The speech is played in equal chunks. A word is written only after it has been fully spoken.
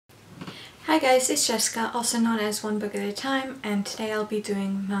Hi guys, it's Jessica, also known as One Book at a Time, and today I'll be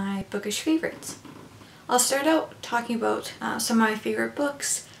doing my bookish favorites. I'll start out talking about some of my favorite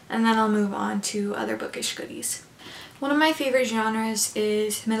books, and then I'll move on to other bookish goodies. One of my favorite genres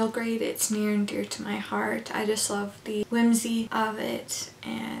is middle grade. It's near and dear to my heart. I just love the whimsy of it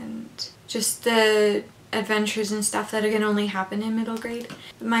and just the adventures and stuff that can only happen in middle grade.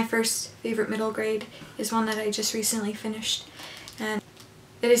 My first favorite middle grade is one that I just recently finished, and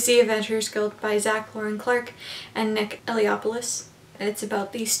it is The Adventurers Guild by Zack, Loran Clark, and Nick Eliopulos. It's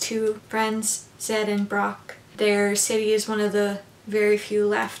about these two friends, Zed and Brock. Their city is one of the very few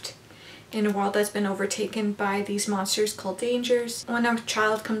left in a world that's been overtaken by these monsters called dangers. When a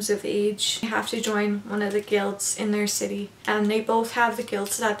child comes of age, they have to join one of the guilds in their city, and they both have the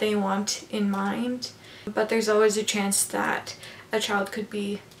guilds that they want in mind, but there's always a chance that a child could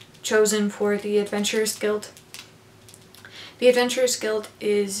be chosen for the Adventurers Guild. The Adventurers Guild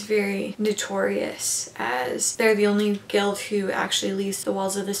is very notorious as they're the only guild who actually leaves the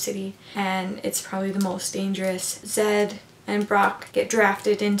walls of the city, and it's probably the most dangerous. Zed and Brock get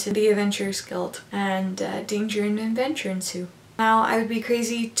drafted into the Adventurers Guild, and danger and adventure ensue. Now, I would be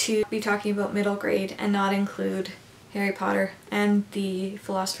crazy to be talking about middle grade and not include Harry Potter and the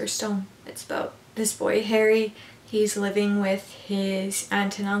Philosopher's Stone. It's about this boy, Harry. He's living with his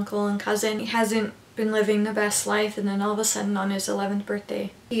aunt and uncle and cousin. He hasn't been living the best life, and then all of a sudden on his 11th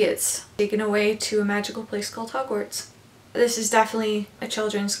birthday he gets taken away to a magical place called Hogwarts. This is definitely a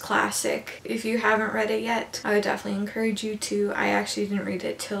children's classic. If you haven't read it yet, I would definitely encourage you to. I actually didn't read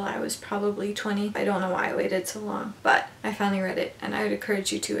it till I was probably 20. I don't know why I waited so long, but I finally read it, and I would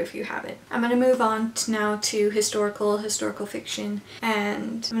encourage you to if you haven't. I'm going to move on now to historical fiction,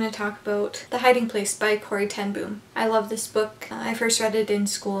 and I'm going to talk about The Hiding Place by Corrie ten Boom. I love this book. I first read it in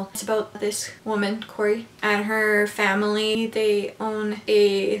school. It's about this woman, Corrie, and her family. They own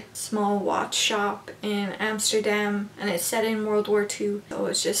a small watch shop in Amsterdam, and it's set in World War II. So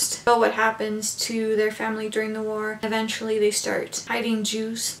it's just about what happens to their family during the war. Eventually they start hiding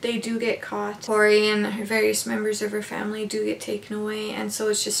Jews. They do get caught. Corrie and various members of her family do get taken away, and so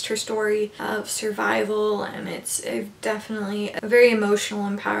it's just her story of survival, and it's definitely a very emotional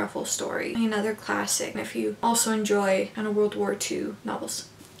and powerful story. Another classic if you also enjoy kind of World War II novels.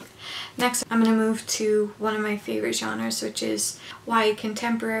 Next, I'm going to move to one of my favorite genres, which is YA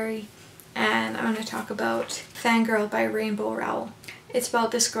contemporary, and I'm going to talk about Fangirl by Rainbow Rowell. It's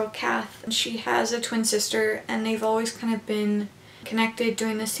about this girl, Kath, and she has a twin sister, and they've always kind of been connected,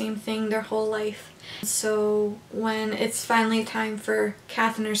 doing the same thing their whole life. So when it's finally time for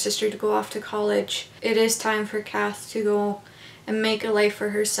Kath and her sister to go off to college, it is time for Kath to go and make a life for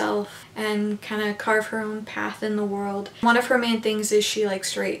herself and kind of carve her own path in the world. One of her main things is she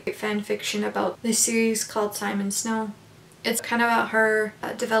likes to write fan fiction about this series called Simon Snow. It's kind of about her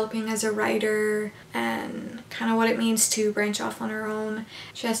developing as a writer and kind of what it means to branch off on her own.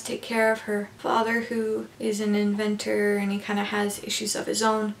 She has to take care of her father, who is an inventor, and he kind of has issues of his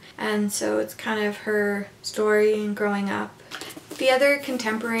own, and so it's kind of her story and growing up. The other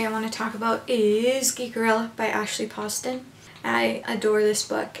contemporary I want to talk about is Geekerella by Ashley Poston. I adore this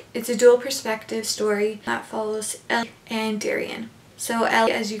book. It's a dual perspective story that follows Ellie and Darian. So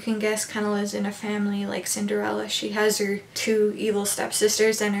Ellie, as you can guess, kind of lives in a family like Cinderella. She has her two evil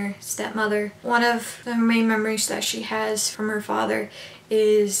stepsisters and her stepmother. One of the main memories that she has from her father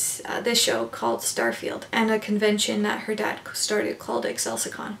is this show called Starfield, and a convention that her dad started called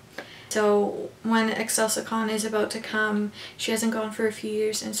ExcelsiCon. So when ExcelsiCon is about to come, she hasn't gone for a few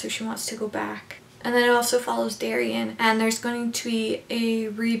years, and so she wants to go back. And then it also follows Darian, and there's going to be a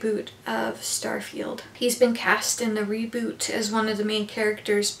reboot of Starfield. He's been cast in the reboot as one of the main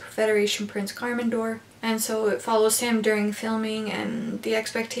characters, Federation Prince Carmendor, and so it follows him during filming and the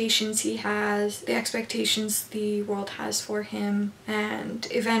expectations he has, the expectations the world has for him, and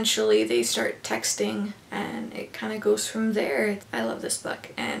eventually they start texting, and it kind of goes from there. I love this book,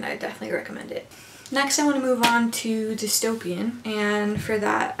 and I definitely recommend it. Next, I want to move on to dystopian, and for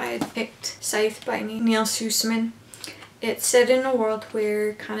that I picked Scythe by Neal Schusterman. It's set in a world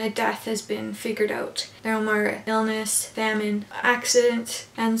where kind of death has been figured out. There are no more illness, famine, accidents,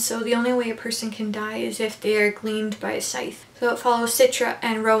 and so the only way a person can die is if they are gleaned by a scythe. So it follows Citra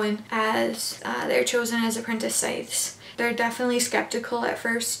and Rowan as they're chosen as apprentice scythes. They're definitely skeptical at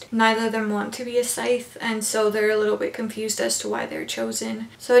first. Neither of them want to be a scythe, and so they're a little bit confused as to why they're chosen.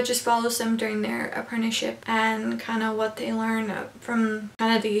 So it just follows them during their apprenticeship and kind of what they learn from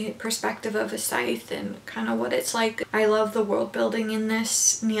kind of the perspective of a scythe and kind of what it's like. I love the world building in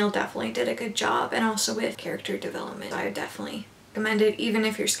this. Neal definitely did a good job, and also with character development. I would definitely recommend it even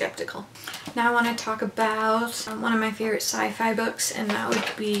if you're skeptical. Now I want to talk about one of my favorite sci-fi books, and that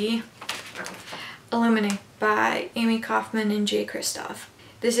would be Illuminae by Amie, Kaufman, and Kristoff.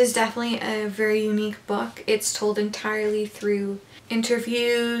 This is definitely a very unique book. It's told entirely through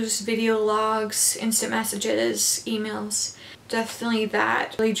interviews, video logs, instant messages, emails. Definitely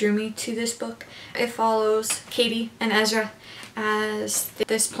that really drew me to this book. It follows Katie and Ezra as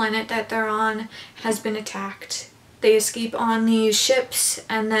this planet that they're on has been attacked. They escape on these ships,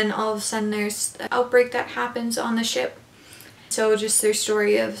 and then all of a sudden there's an outbreak that happens on the ship. So just their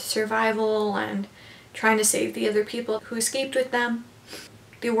story of survival and trying to save the other people who escaped with them.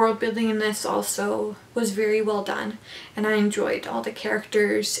 The world building in this also was very well done, and I enjoyed all the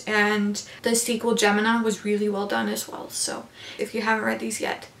characters, and the sequel Gemina was really well done as well. So if you haven't read these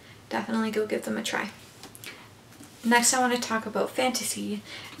yet, definitely go give them a try. Next I want to talk about fantasy,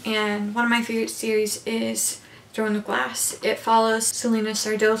 and one of my favorite series is Throne of Glass. It follows Selena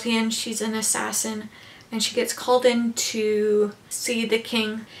Sardothian. She's an assassin, and she gets called in to see the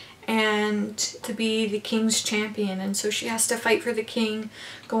king and to be the king's champion, and so she has to fight for the king,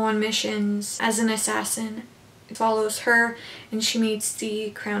 go on missions as an assassin. It follows her, and she meets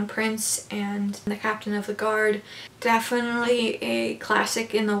the crown prince and the captain of the guard. Definitely a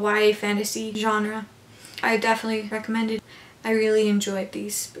classic in the YA fantasy genre. I definitely recommend it. I really enjoyed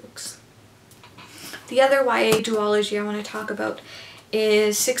these books. The other YA duology I want to talk about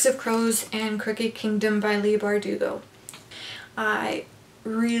is Six of Crows and Crooked Kingdom by Leigh Bardugo. I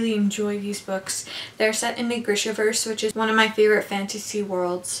really enjoy these books. They're set in the Grishaverse, which is one of my favorite fantasy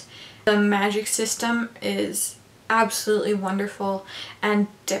worlds. The magic system is absolutely wonderful and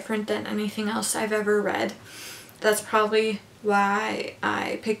different than anything else I've ever read. That's probably why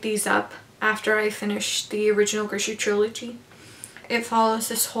I picked these up after I finished the original Grisha trilogy. It follows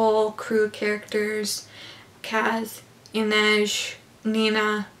this whole crew of characters: Kaz, Inej,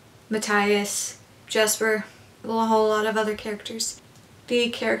 Nina, Matthias, Jesper, a whole lot of other characters. The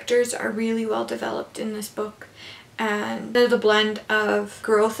characters are really well developed in this book, and they're the blend of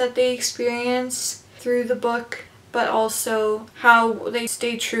growth that they experience through the book, but also how they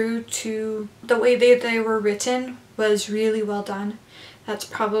stay true to the way they were written was really well done. That's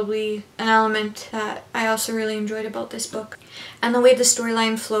probably an element that I also really enjoyed about this book. And the way the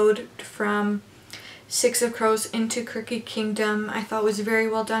storyline flowed from Six of Crows into Crooked Kingdom I thought was very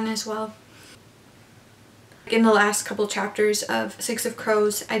well done as well. In the last couple chapters of Six of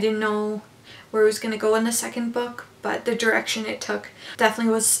Crows, I didn't know where it was going to go in the second book, but the direction it took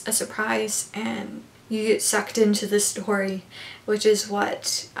definitely was a surprise, and you get sucked into the story, which is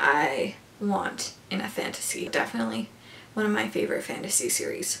what I want in a fantasy. Definitely one of my favorite fantasy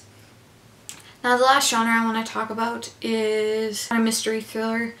series. Now the last genre I want to talk about is a mystery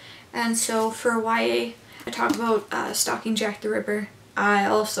thriller, and so for YA I talk about Stalking Jack the Ripper. I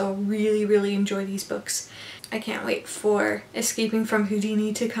also really enjoy these books. I can't wait for Escaping from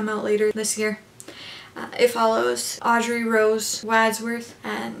Houdini to come out later this year. It follows Audrey Rose Wadsworth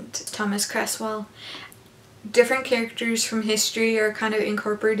and Thomas Cresswell. Different characters from history are kind of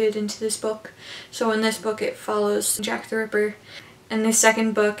incorporated into this book. So in this book it follows Jack the Ripper. In the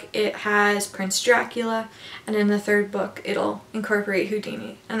second book it has Prince Dracula, and in the third book it'll incorporate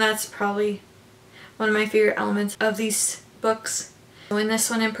Houdini. And that's probably one of my favorite elements of these books. In this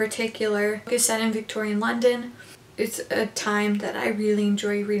one in particular, it's set in Victorian London. It's a time that I really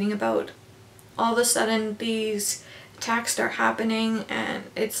enjoy reading about. All of a sudden these attacks start happening, and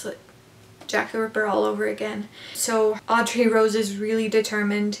it's like Jack the Ripper all over again. So Audrey Rose is really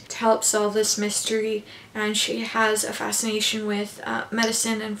determined to help solve this mystery, and she has a fascination with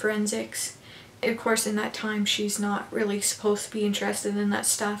medicine and forensics. Of course, in that time she's not really supposed to be interested in that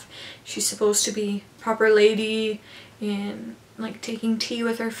stuff. She's supposed to be a proper lady in like taking tea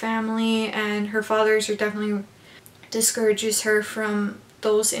with her family, and her father's are definitely discourages her from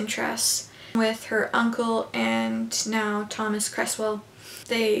those interests. With her uncle and now Thomas Cresswell,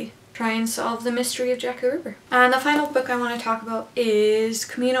 they try and solve the mystery of Jack the Ripper. And the final book I want to talk about is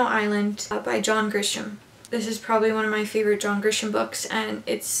Camino Island by John Grisham. This is probably one of my favorite John Grisham books, and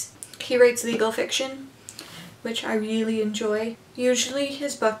he writes legal fiction, which I really enjoy. Usually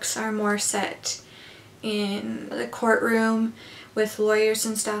his books are more set in the courtroom with lawyers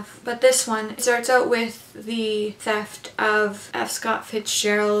and stuff, but this one starts out with the theft of F. Scott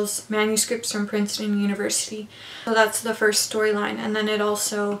Fitzgerald's manuscripts from Princeton University. So that's the first storyline, and then it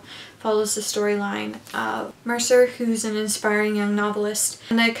also follows the storyline of Mercer, who's an inspiring young novelist,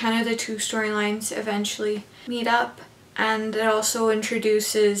 and then kind of the two storylines eventually meet up. And it also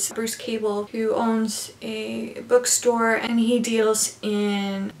introduces Bruce Cable, who owns a bookstore, and he deals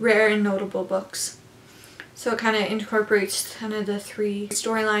in rare and notable books. So it kind of incorporates kind of the three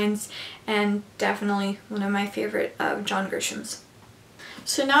storylines, and definitely one of my favorite of John Grisham's.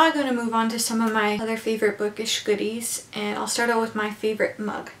 So now I'm going to move on to some of my other favorite bookish goodies, and I'll start out with my favorite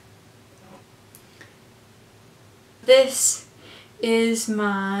mug. This is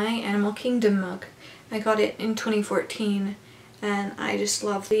my Animal Kingdom mug. I got it in 2014 and I just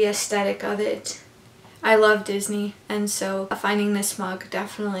love the aesthetic of it. I love Disney, and so finding this mug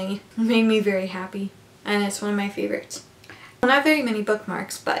definitely made me very happy, and it's one of my favorites. Not very many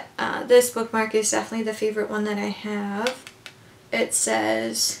bookmarks, but this bookmark is definitely the favorite one that I have. It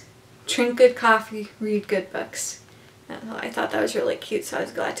says, "Drink good coffee, read good books." And I thought that was really cute, so I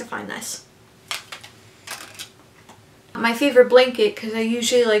was glad to find this. My favorite blanket, because I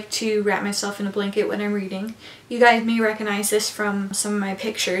usually like to wrap myself in a blanket when I'm reading. You guys may recognize this from some of my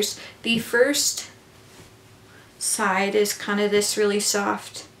pictures. The first side is kind of this really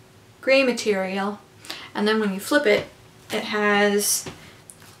soft gray material, and then when you flip it, it has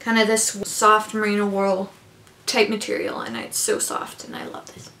kind of this soft merino wool type material, and it's so soft and I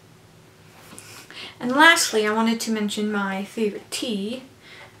love this. And lastly, I wanted to mention my favorite tea.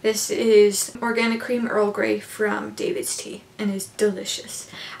 This is Organic Cream Earl Grey from David's Tea, and is delicious.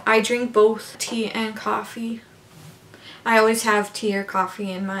 I drink both tea and coffee. I always have tea or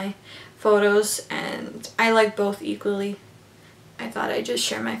coffee in my photos, and I like both equally. I thought I'd just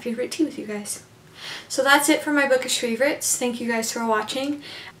share my favorite tea with you guys. So that's it for my bookish favorites. Thank you guys for watching.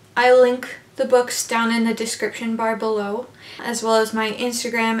 I'll link the books down in the description bar below, as well as my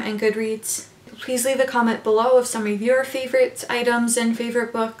Instagram and Goodreads. Please leave a comment below of some of your favorite items and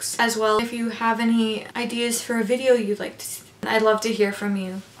favorite books, as well if you have any ideas for a video you'd like to see. I'd love to hear from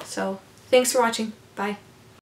you. So thanks for watching. Bye.